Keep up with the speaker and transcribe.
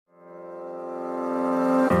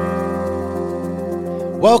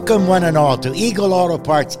Welcome one and all to Eagle Auto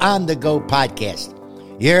Parts On The Go podcast.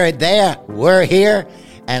 You're there, we're here,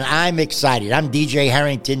 and I'm excited. I'm DJ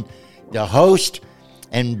Harrington, the host,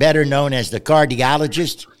 and better known as the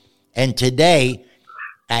cardiologist. And today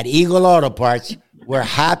at Eagle Auto Parts, we're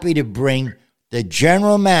happy to bring the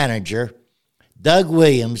general manager, Doug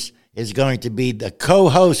Williams, is going to be the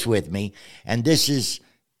co-host with me. And this is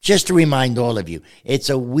just to remind all of you,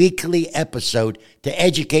 it's a weekly episode to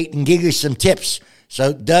educate and give you some tips.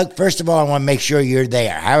 So, Doug, first of all, I want to make sure you're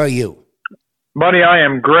there. How are you? Buddy, I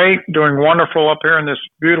am great, doing wonderful up here in this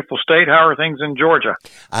beautiful state. How are things in Georgia?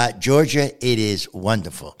 Georgia, it is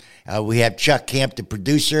wonderful. We have Chuck Camp, the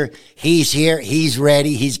producer. He's here. He's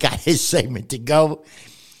ready. He's got his segment to go.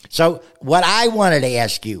 So what I wanted to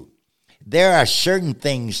ask you, there are certain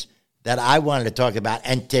things that I wanted to talk about.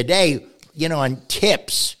 And today, on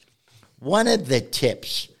tips, one of the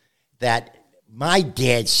tips that my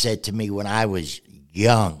dad said to me when I was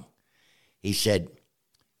young, he said,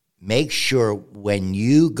 make sure when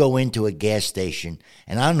you go into a gas station,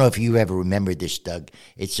 and I don't know if you ever remember this, Doug,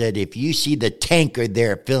 it said if you see the tanker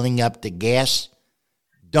there filling up the gas,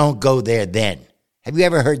 don't go there then. Have you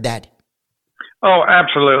ever heard that? Oh,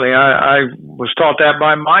 absolutely. I was taught that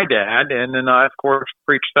by my dad, and then I, of course,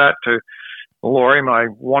 preached that to Lori, my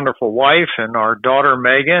wonderful wife, and our daughter,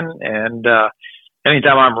 Megan, and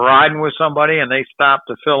anytime I'm riding with somebody and they stop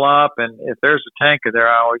to fill up, and if there's a tanker there,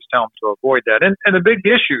 I always tell them to avoid that. And the big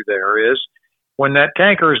issue there is when that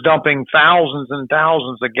tanker is dumping thousands and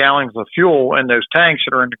thousands of gallons of fuel in those tanks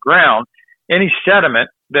that are in the ground, any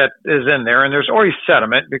sediment that is in there, and there's always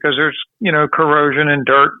sediment because there's, corrosion and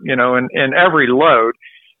dirt, in every load,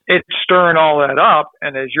 it's stirring all that up.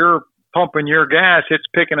 And as you're pumping your gas, it's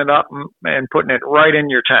picking it up and putting it right in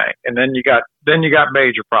your tank. And then you got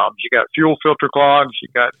major problems. You got fuel filter clogs. You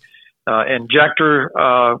got injector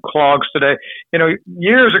clogs today.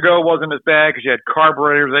 Years ago it wasn't as bad because you had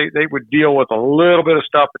carburetors. They would deal with a little bit of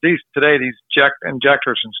stuff. But these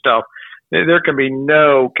injectors and stuff, there can be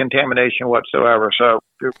no contamination whatsoever. So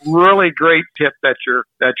really great tip that your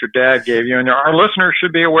dad gave you, and our listeners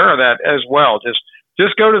should be aware of that as well.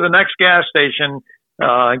 Just go to the next gas station.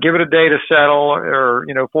 Give it a day to settle, or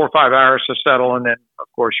 4 or 5 hours to settle, and then, of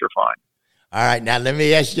course, you're fine. All right, now let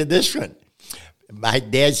me ask you this one. My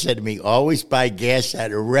dad said to me, always buy gas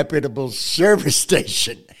at a reputable service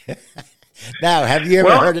station. Now, have you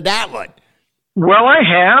ever heard of that one? Well, I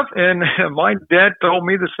have, and my dad told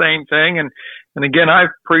me the same thing, and again, I've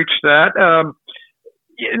preached that.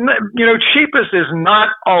 Cheapest is not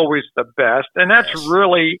always the best, and that's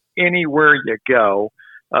really anywhere you go.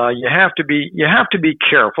 You have to be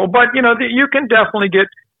careful, but you can definitely get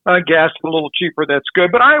gas a little cheaper. That's good.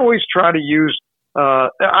 But I always try to use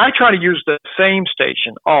the same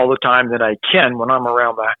station all the time that I can when I'm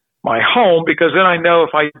around my home, because then I know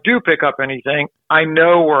if I do pick up anything, I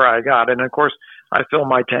know where I got it. And of course, I fill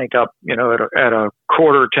my tank up, at a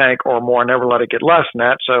quarter tank or more. I never let it get less than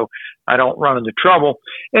that, so I don't run into trouble.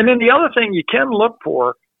 And then the other thing you can look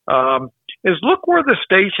for, is look where the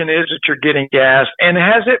station is that you're getting gas, and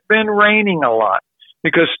has it been raining a lot?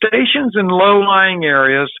 Because stations in low-lying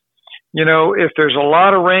areas, if there's a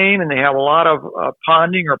lot of rain and they have a lot of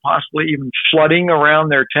ponding or possibly even flooding around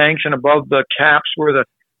their tanks and above the caps where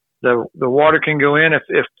the water can go in,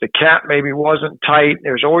 if the cap maybe wasn't tight,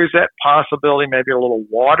 there's always that possibility, maybe a little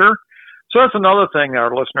water. So that's another thing our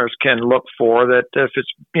listeners can look for, that if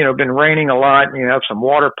it's been raining a lot and you have some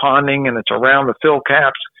water ponding and it's around the fill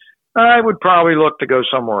caps, I would probably look to go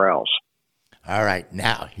somewhere else. All right.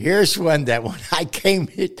 Now, here's one that when I came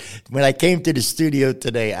to the studio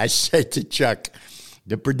today, I said to Chuck,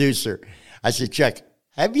 the producer, I said, Chuck,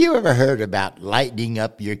 have you ever heard about lighting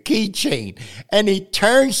up your keychain? And he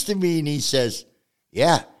turns to me and he says,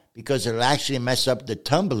 yeah, because it'll actually mess up the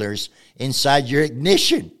tumblers inside your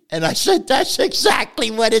ignition. And I said, that's exactly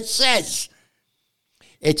what it says.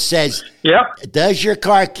 It says, yep. Does your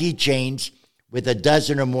car keychains with a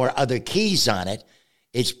dozen or more other keys on it,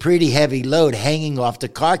 it's pretty heavy load hanging off the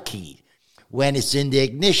car key when it's in the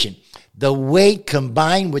ignition. The weight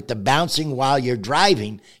combined with the bouncing while you're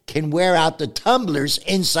driving can wear out the tumblers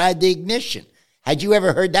inside the ignition. Had you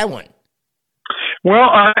ever heard that one? Well,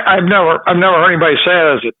 I've never heard anybody say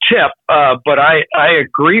it as a tip, but I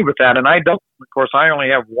agree with that, and I don't. Of course, I only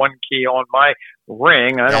have one key on my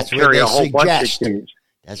ring. I don't carry a whole bunch of keys.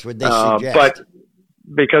 That's what they suggest. But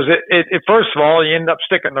because it first of all, you end up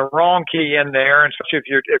sticking the wrong key in there, and especially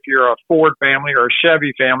if you're a Ford family or a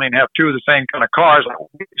Chevy family and have two of the same kind of cars.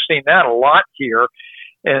 We've seen that a lot here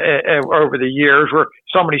over the years, where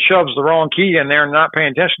somebody shoves the wrong key in there and not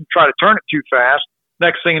paying attention, try to turn it too fast.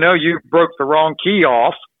 Next thing you know, you broke the wrong key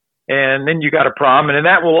off, and then you got a problem. And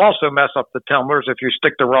that will also mess up the tumblers if you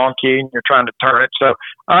stick the wrong key and you're trying to turn it. So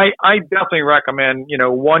I definitely recommend,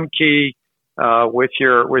 one key with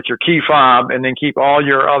your key fob, and then keep all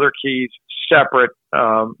your other keys separate,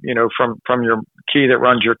 from your key that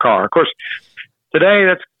runs your car. Of course, today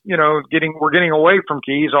that's, we're getting away from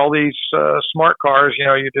keys. All these smart cars,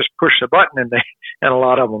 you just push the button and a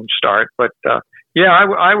lot of them start. But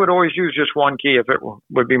I would always use just one key if it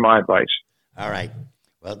would be my advice. All right.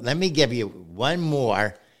 Well, let me give you one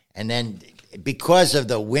more, and then because of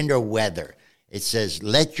the winter weather, it says,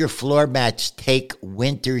 let your floor mats take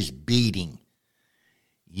winter's beating.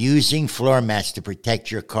 Using floor mats to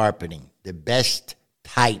protect your carpeting. The best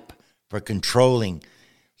type for controlling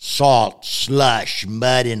salt, slush,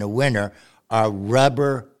 mud in the winter are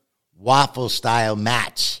rubber waffle-style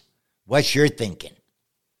mats. What's your thinking?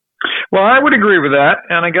 Well, I would agree with that,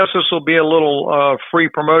 and I guess this will be a little free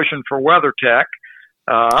promotion for WeatherTech.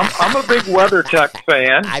 I'm a big WeatherTech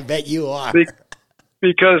fan. I bet you are.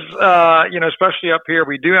 Because, especially up here,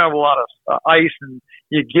 we do have a lot of ice, and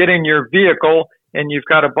you get in your vehicle and you've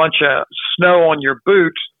got a bunch of snow on your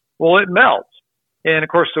boots. Well, it melts. And, of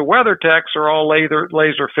course, the WeatherTechs are all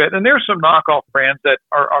laser fit. And there's some knockoff brands that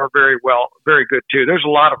are very good, too. There's a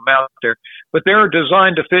lot of them out there. But they're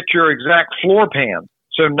designed to fit your exact floor pan.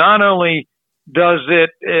 So not only does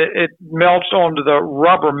it melts onto the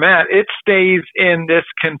rubber mat, it stays in this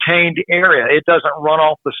contained area. It doesn't run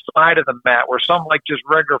off the side of the mat, where some like just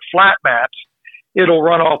regular flat mats, it'll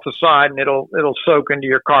run off the side and it'll soak into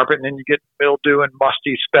your carpet, and then you get mildew and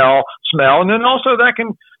musty smell. And then also that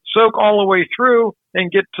can soak all the way through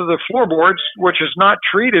and get to the floorboards, which is not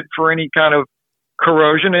treated for any kind of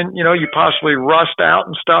corrosion, and you possibly rust out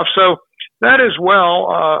and stuff. So that as well,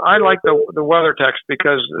 I like the WeatherTech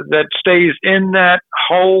because that stays in that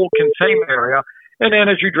whole containment area. And then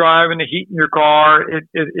as you drive and the heat in your car, it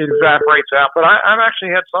evaporates out. But I've actually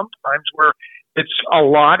had some times where it's a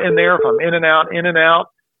lot in there. If I'm in and out,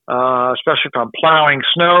 especially if I'm plowing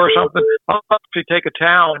snow or something, I'll actually take a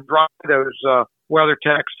towel and dry those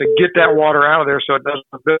WeatherTechs to get that water out of there so it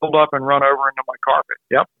doesn't build up and run over into my carpet.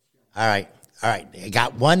 Yep. All right. I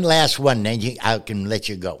got one last one, then I can let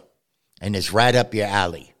you go. And it's right up your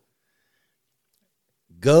alley.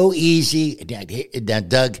 Go easy. Now,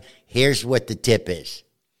 Doug, here's what the tip is.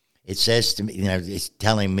 It says to me, it's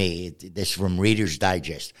telling me, this is from Reader's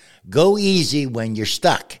Digest. Go easy when you're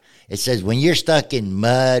stuck. It says when you're stuck in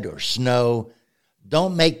mud or snow,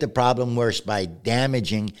 don't make the problem worse by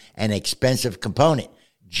damaging an expensive component.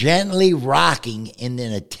 Gently rocking in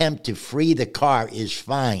an attempt to free the car is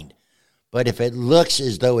fine. But if it looks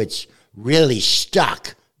as though it's really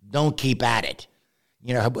stuck, don't keep at it.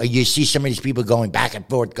 You see some of these people going back and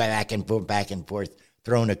forth,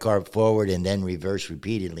 throwing the car forward and then reverse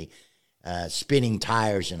repeatedly, spinning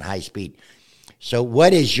tires in high speed. So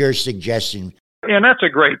what is your suggestion? And that's a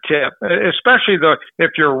great tip, especially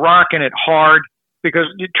if you're rocking it hard, because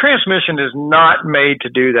the transmission is not made to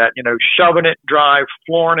do that. Shoving it, drive,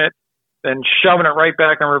 flooring it, then shoving it right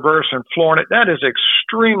back in reverse and flooring it. That is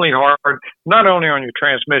extremely hard, not only on your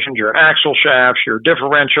transmissions, your axle shafts, your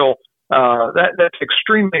differential. That's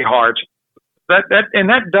extremely hard.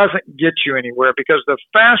 That doesn't get you anywhere, because the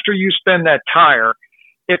faster you spin that tire,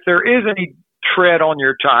 if there is any tread on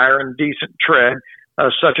your tire, and decent tread,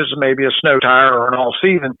 such as maybe a snow tire or an all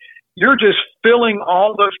season, you're just filling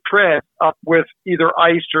all those treads up with either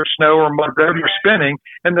ice or snow or mud, whatever you're spinning.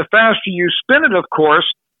 And the faster you spin it, of course,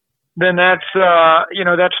 then that's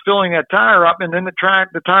filling that tire up, and then the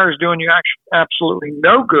tire is doing you absolutely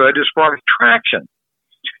no good as far as traction.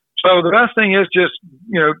 So the best thing is just,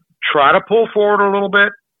 try to pull forward a little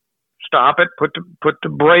bit, stop it, put the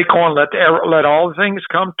brake on, let all the things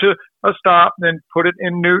come to a stop, then put it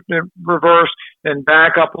in reverse, then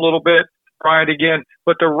back up a little bit, try it again.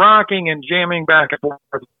 But the rocking and jamming back and forth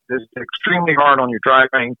is extremely hard on your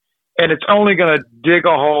driving, and it's only going to dig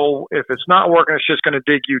a hole. If it's not working, it's just going to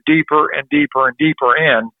dig you deeper and deeper and deeper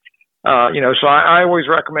in. So I always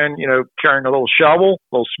recommend, carrying a little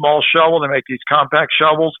small shovel. They make these compact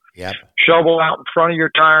shovels. Yep. Shovel out in front of your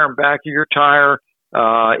tire and back of your tire.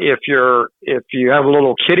 If you have a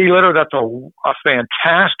little kitty litter, that's a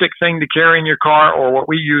fantastic thing to carry in your car, or what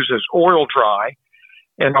we use is oil dry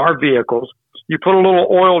in our vehicles. You put a little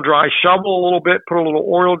oil dry, shovel a little bit, put a little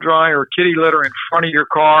oil dry or kitty litter in front of your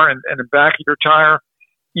car and the back of your tire.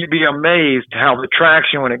 You'd be amazed how the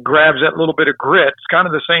traction, when it grabs that little bit of grit, it's kind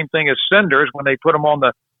of the same thing as cinders. When they put them on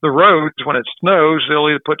the roads, when it snows, they'll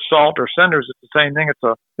either put salt or cinders. It's the same thing.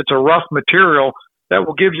 It's a rough material that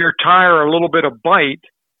will give your tire a little bit of bite,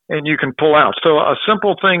 and you can pull out. So a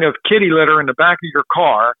simple thing of kitty litter in the back of your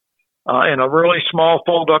car in a really small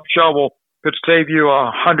fold-up shovel could save you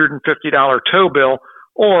a $150 tow bill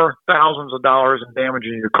or thousands of dollars in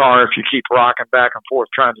damaging your car if you keep rocking back and forth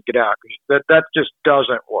trying to get out. That just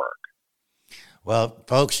doesn't work. Well,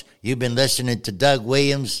 folks, you've been listening to Doug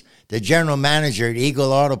Williams, the general manager at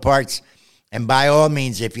Eagle Auto Parts. And by all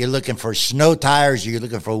means, if you're looking for snow tires, you're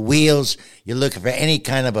looking for wheels, you're looking for any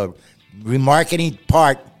kind of a remarketing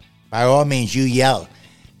part, by all means, you yell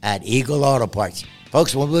at Eagle Auto Parts.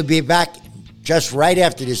 Folks, we'll be back just right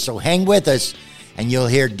after this, so hang with us, and you'll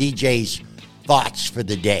hear DJ's thoughts for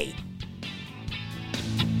the day.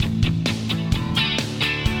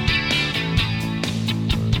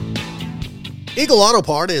 Eagle Auto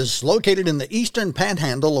Part is located in the eastern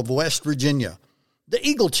panhandle of West Virginia. The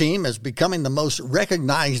Eagle team is becoming the most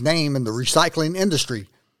recognized name in the recycling industry,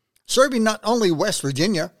 serving not only West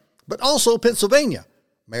Virginia, but also Pennsylvania,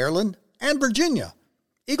 Maryland, and Virginia.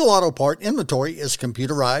 Eagle Auto Part inventory is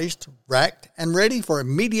computerized, racked, and ready for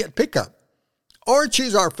immediate pickup. Or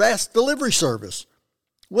choose our fast delivery service.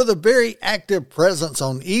 With a very active presence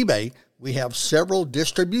on eBay, we have several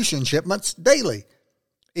distribution shipments daily.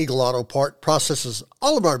 Eagle Auto Part processes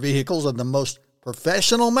all of our vehicles in the most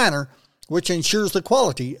professional manner, which ensures the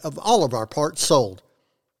quality of all of our parts sold.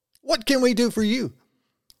 What can we do for you?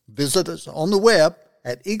 Visit us on the web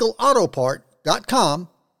at eagleautopart.com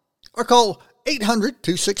or call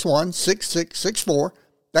 800-261-6664.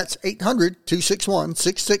 That's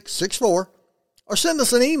 800-261-6664. Or send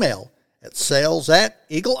us an email at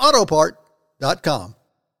sales@eagleautopart.com.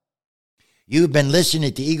 You've been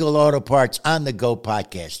listening to Eagle Auto Parts on the Go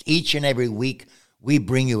podcast. Each and every week, we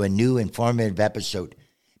bring you a new informative episode.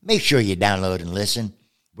 Make sure you download and listen.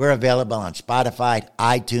 We're available on Spotify,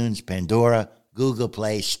 iTunes, Pandora, Google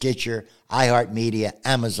Play, Stitcher, iHeartMedia,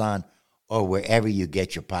 Amazon, or wherever you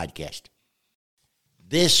get your podcast.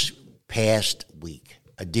 This past week,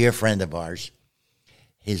 a dear friend of ours,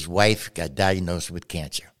 his wife got diagnosed with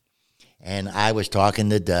cancer. And I was talking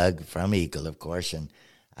to Doug from Eagle, of course, and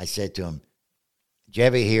I said to him, "Did you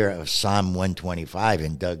ever hear of Psalm 125?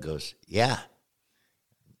 And Doug goes, "Yeah.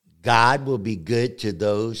 God will be good to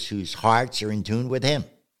those whose hearts are in tune with him."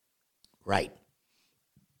 Right.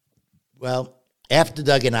 Well, after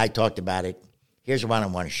Doug and I talked about it, here's what I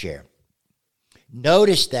want to share.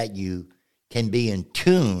 Notice that you can be in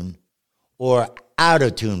tune or out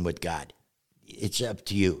of tune with God. It's up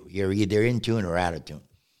to you. You're either in tune or out of tune.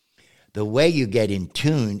 The way you get in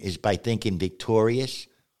tune is by thinking victorious,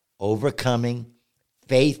 overcoming,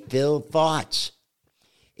 faith-filled thoughts.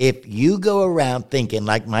 If you go around thinking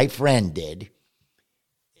like my friend did,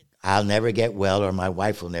 I'll never get well, or my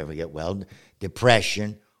wife will never get well,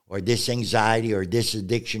 depression, or this anxiety or this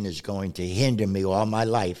addiction is going to hinder me all my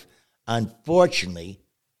life, unfortunately,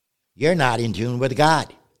 you're not in tune with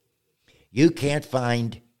God. You can't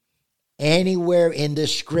find anywhere in the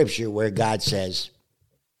scripture where God says,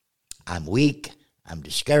 "I'm weak, I'm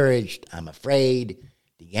discouraged, I'm afraid,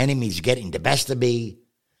 the enemy's getting the best of me."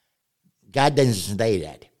 God doesn't say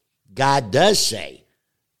that. God does say,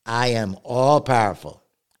 "I am all-powerful.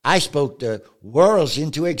 I spoke the worlds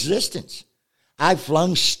into existence. I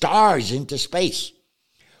flung stars into space."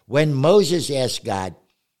 When Moses asked God,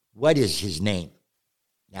 "What is his name?"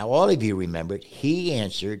 Now, all of you remembered, he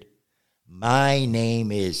answered, "My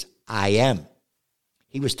name is I am."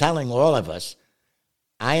 He was telling all of us,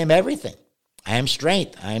 I am everything. I am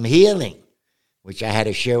strength. I am healing, which I had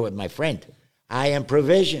to share with my friend. I am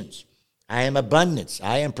provisions. I am abundance.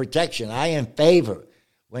 I am protection. I am favor.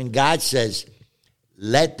 When God says,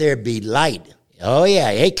 "Let there be light," oh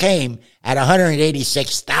yeah, it came at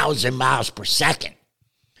 186,000 miles per second.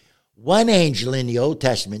 One angel in the Old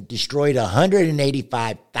Testament destroyed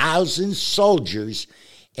 185,000 soldiers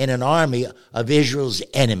in an army of Israel's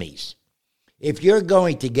enemies. If you're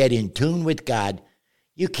going to get in tune with God,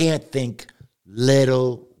 you can't think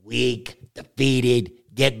little, weak, defeated,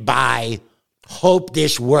 get by, hope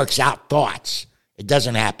this works out thoughts. It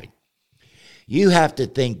doesn't happen. You have to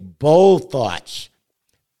think bold thoughts,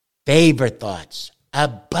 favor thoughts,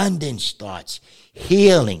 abundance thoughts,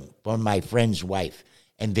 healing for my friend's wife,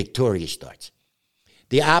 and victorious thoughts.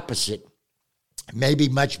 The opposite may be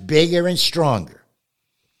much bigger and stronger.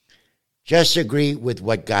 Just agree with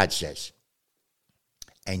what God says.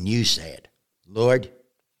 And you say it. Lord,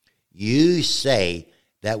 you say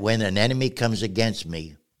that when an enemy comes against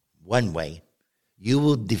me one way, you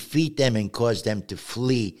will defeat them and cause them to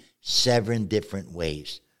flee 7 different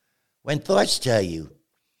ways. When thoughts tell you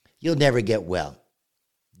you'll never get well,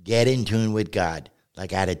 get in tune with God,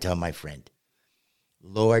 like I had to tell my friend.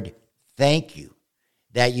 Lord, thank you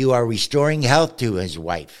that you are restoring health to his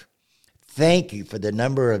wife. Thank you for the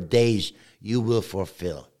number of days you will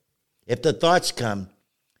fulfill. If the thoughts come,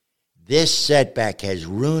 this setback has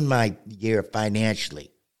ruined my year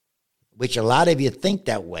financially, which a lot of you think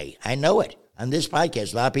that way. I know it. On this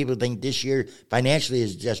podcast, a lot of people think this year financially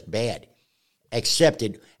is just bad. Accept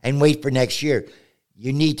it and wait for next year.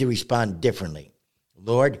 You need to respond differently.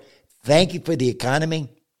 Lord, thank you for the economy.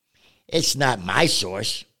 It's not my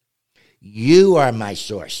source. You are my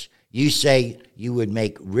source. You say you would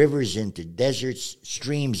make rivers into deserts,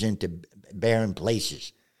 streams into barren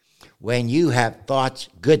places. When you have thoughts,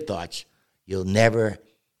 good thoughts, you'll never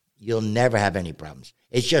have any problems.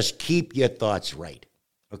 It's just keep your thoughts right,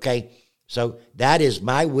 okay? So that is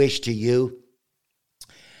my wish to you.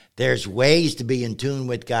 There's ways to be in tune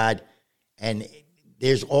with God, and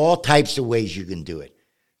there's all types of ways you can do it.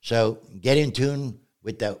 So get in tune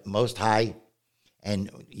with the Most High, and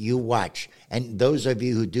you watch. And those of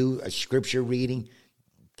you who do a scripture reading,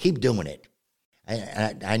 keep doing it.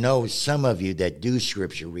 I know some of you that do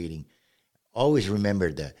scripture reading always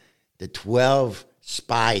remember the 12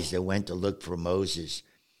 spies that went to look for Moses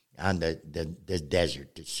on the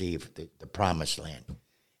desert to see if the promised land.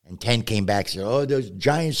 And 10 came back and said, oh, those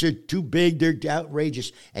giants are too big, they're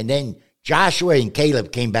outrageous. And then Joshua and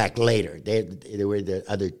Caleb came back later. They were the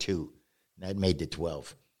other two. That made the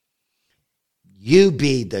 12. You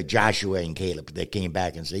be the Joshua and Caleb that came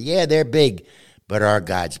back and said, yeah, they're big, but our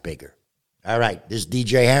God's bigger. All right, this is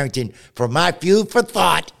DJ Harrington for my Food for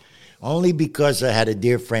Thought, only because I had a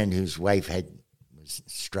dear friend whose wife was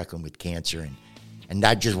struck with cancer, and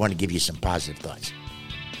I just want to give you some positive thoughts.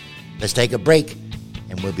 Let's take a break,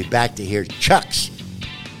 and we'll be back to hear Chuck's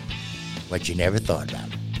What You Never Thought About.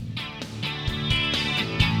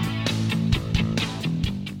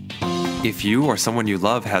 If you or someone you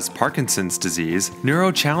love has Parkinson's disease,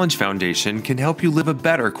 Neuro Challenge Foundation can help you live a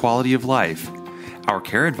better quality of life. Our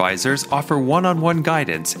care advisors offer one-on-one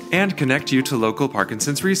guidance and connect you to local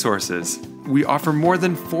Parkinson's resources. We offer more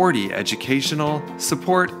than 40 educational,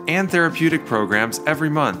 support, and therapeutic programs every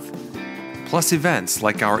month, plus events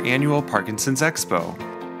like our annual Parkinson's Expo.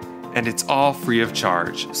 And it's all free of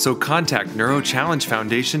charge, so contact Neuro Challenge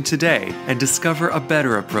Foundation today and discover a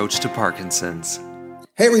better approach to Parkinson's.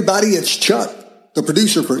 Hey everybody, it's Chuck, the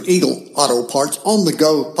producer for Eagle Auto Parts On The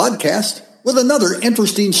Go podcast with another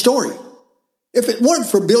interesting story. If it weren't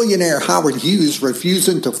for billionaire Howard Hughes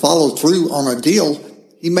refusing to follow through on a deal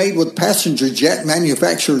he made with passenger jet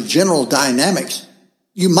manufacturer General Dynamics,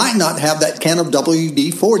 you might not have that can of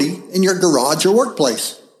WD-40 in your garage or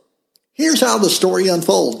workplace. Here's how the story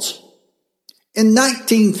unfolds. In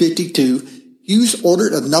 1952, Hughes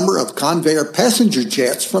ordered a number of Convair passenger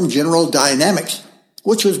jets from General Dynamics,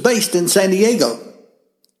 which was based in San Diego.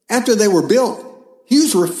 After they were built,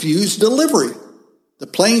 Hughes refused delivery. The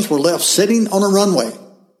planes were left sitting on a runway,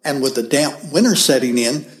 and with the damp winter setting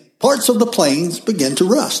in, parts of the planes began to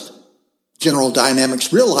rust. General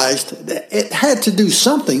Dynamics realized that it had to do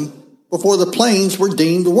something before the planes were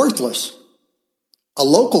deemed worthless. A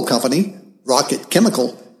local company, Rocket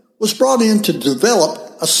Chemical, was brought in to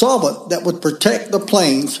develop a solvent that would protect the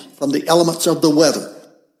planes from the elements of the weather.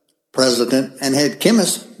 President and head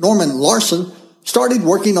chemist Norman Larson started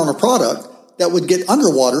working on a product that would get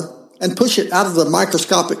underwater and push it out of the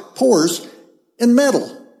microscopic pores in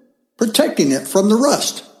metal, protecting it from the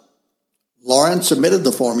rust. Lauren submitted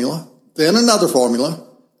the formula, then another formula,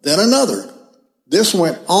 then another. This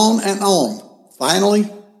went on and on. Finally,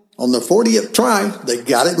 on the 40th try, they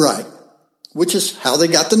got it right, which is how they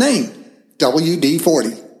got the name,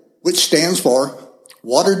 WD-40, which stands for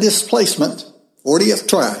Water Displacement 40th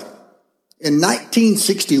Try. In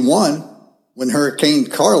 1961, when Hurricane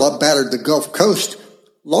Carla battered the Gulf Coast,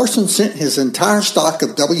 Larson sent his entire stock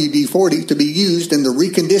of WD-40 to be used in the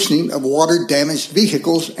reconditioning of water-damaged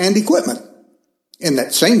vehicles and equipment. In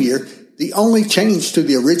that same year, the only change to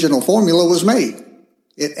the original formula was made.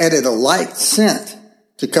 It added a light scent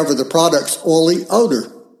to cover the product's oily odor.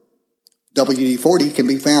 WD-40 can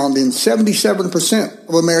be found in 77%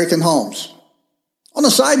 of American homes. On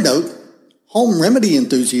a side note, home remedy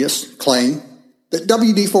enthusiasts claim that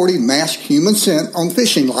WD-40 masks human scent on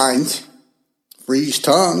fishing lines, frees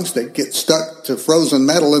tongues that get stuck to frozen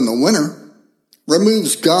metal in the winter,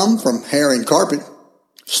 removes gum from hair and carpet,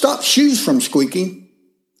 stops shoes from squeaking,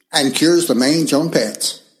 and cures the mange on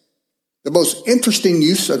pets. The most interesting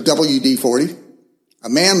use of WD-40, a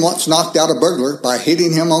man once knocked out a burglar by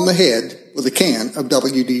hitting him on the head with a can of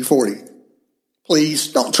WD-40.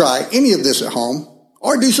 Please don't try any of this at home,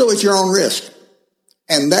 or do so at your own risk.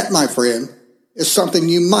 And that, my friend, is something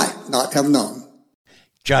you might not have known.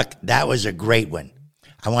 Chuck, that was a great one.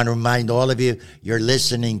 I want to remind all of you, you're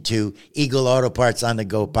listening to Eagle Auto Parts on the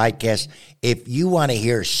Go podcast. If you want to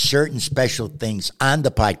hear certain special things on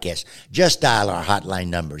the podcast, just dial our hotline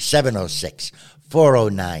number,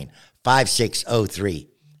 706-409-5603.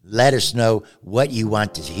 Let us know what you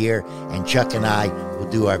want to hear, and Chuck and I will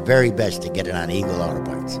do our very best to get it on Eagle Auto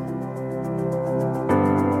Parts.